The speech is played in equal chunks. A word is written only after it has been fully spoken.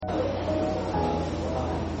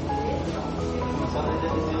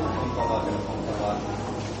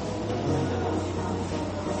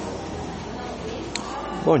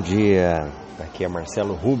Bom dia, aqui é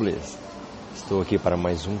Marcelo Rubles. Estou aqui para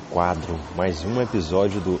mais um quadro, mais um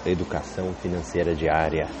episódio do Educação, Financeira,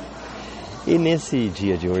 Diária. E nesse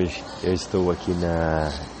dia de hoje eu estou aqui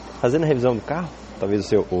fazendo a revisão do carro. Talvez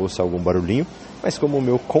você ouça algum barulhinho, mas como o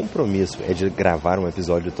meu compromisso é de gravar um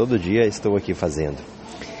episódio todo dia, estou aqui fazendo.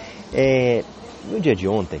 No dia de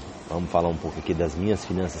ontem, vamos falar um pouco aqui das minhas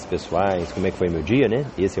finanças pessoais, como é que foi meu dia, né?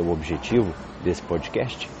 Esse é o objetivo desse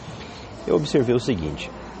podcast. Eu observei o seguinte,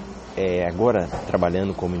 agora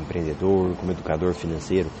trabalhando como empreendedor, como educador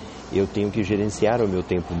financeiro, eu tenho que gerenciar o meu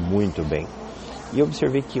tempo muito bem. E eu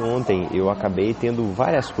observei que ontem eu acabei tendo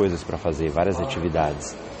várias coisas para fazer, várias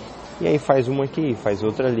atividades. E aí faz uma aqui, faz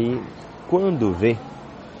outra ali. Quando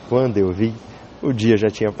eu vi, o dia já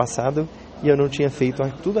tinha passado e eu não tinha feito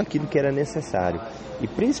tudo aquilo que era necessário. E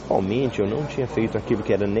principalmente eu não tinha feito aquilo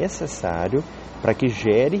que era necessário para que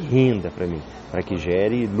gere renda para mim, para que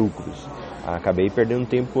gere lucros. Acabei perdendo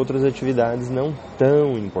tempo com outras atividades não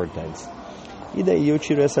tão importantes. E daí eu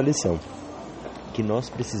tiro essa lição, que nós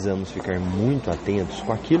precisamos ficar muito atentos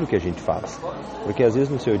com aquilo que a gente faz. Porque às vezes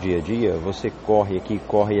no seu dia a dia você corre aqui,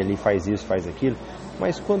 corre ali, faz isso, faz aquilo,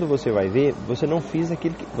 mas quando você vai ver, você não fez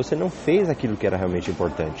aquilo que era realmente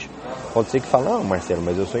importante. Pode ser que fale, Marcelo,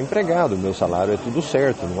 mas eu sou empregado, meu salário é tudo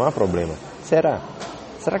certo, não há problema. Será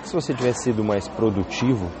que se você tivesse sido mais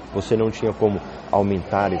produtivo, você não tinha como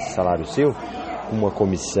aumentar esse salário seu? Com uma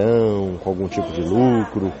comissão, com algum tipo de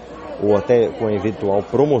lucro, ou até com a eventual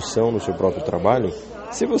promoção no seu próprio trabalho?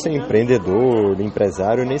 Se você é empreendedor,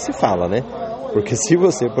 empresário, nem se fala, né? Porque se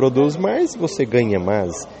você produz mais, você ganha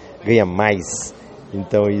mais.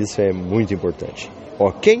 Então isso é muito importante.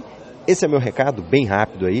 Ok? Esse é meu recado, bem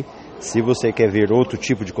rápido aí. Se você quer ver outro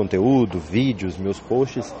tipo de conteúdo, vídeos, meus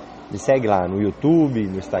posts, me segue lá no YouTube,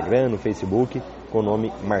 no Instagram, no Facebook, com o nome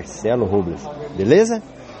Marcelo Rubles. Beleza?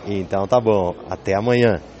 Então tá bom, até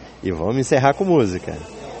amanhã. E vamos encerrar com música.